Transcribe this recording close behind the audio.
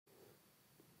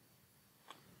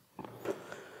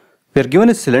We are given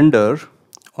a cylinder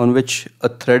on which a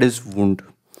thread is wound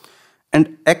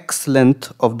and x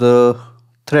length of the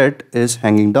thread is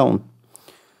hanging down.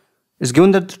 It's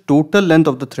given that the total length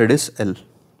of the thread is L,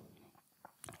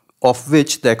 of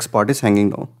which the x part is hanging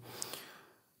down.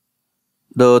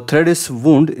 The thread is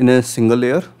wound in a single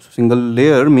layer. So single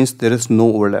layer means there is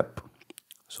no overlap.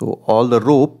 So all the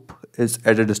rope is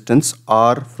at a distance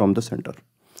r from the center.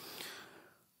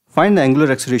 Find the angular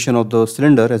acceleration of the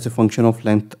cylinder as a function of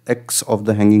length x of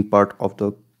the hanging part of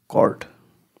the cord.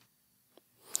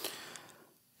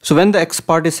 So when the x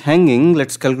part is hanging,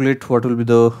 let's calculate what will be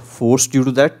the force due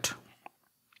to that.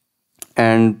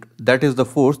 And that is the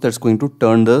force that's going to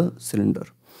turn the cylinder.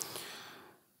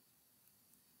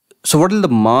 So what is the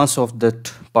mass of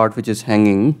that part which is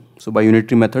hanging? So by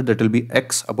unitary method, that will be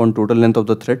x upon total length of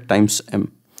the thread times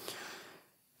m.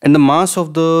 And the mass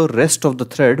of the rest of the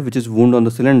thread which is wound on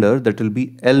the cylinder, that will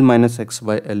be L minus x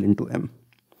by L into m.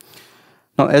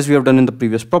 Now as we have done in the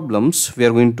previous problems, we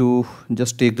are going to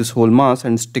just take this whole mass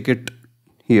and stick it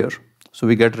here. So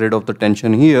we get rid of the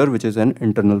tension here, which is an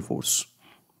internal force.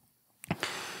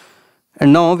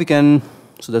 And now we can,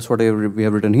 so that's what we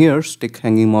have written here, stick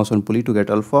hanging mass on pulley to get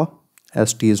alpha,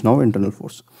 as T is now internal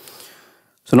force.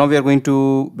 So now we are going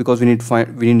to, because we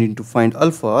need to find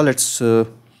alpha, let's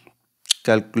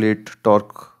calculate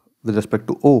torque with respect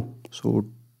to O. So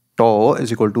tau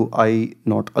is equal to I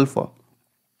naught alpha.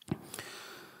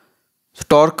 So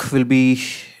torque will be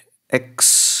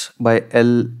x by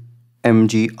L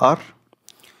mgr.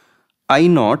 I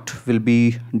naught will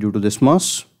be due to this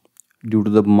mass, due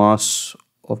to the mass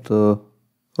of the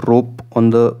rope on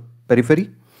the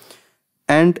periphery,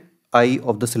 and I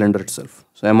of the cylinder itself.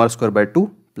 So mr square by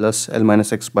 2 plus L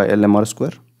minus x by L mr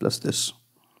square plus this.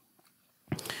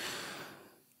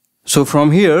 So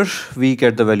from here we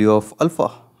get the value of alpha,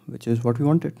 which is what we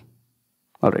wanted.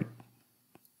 All right.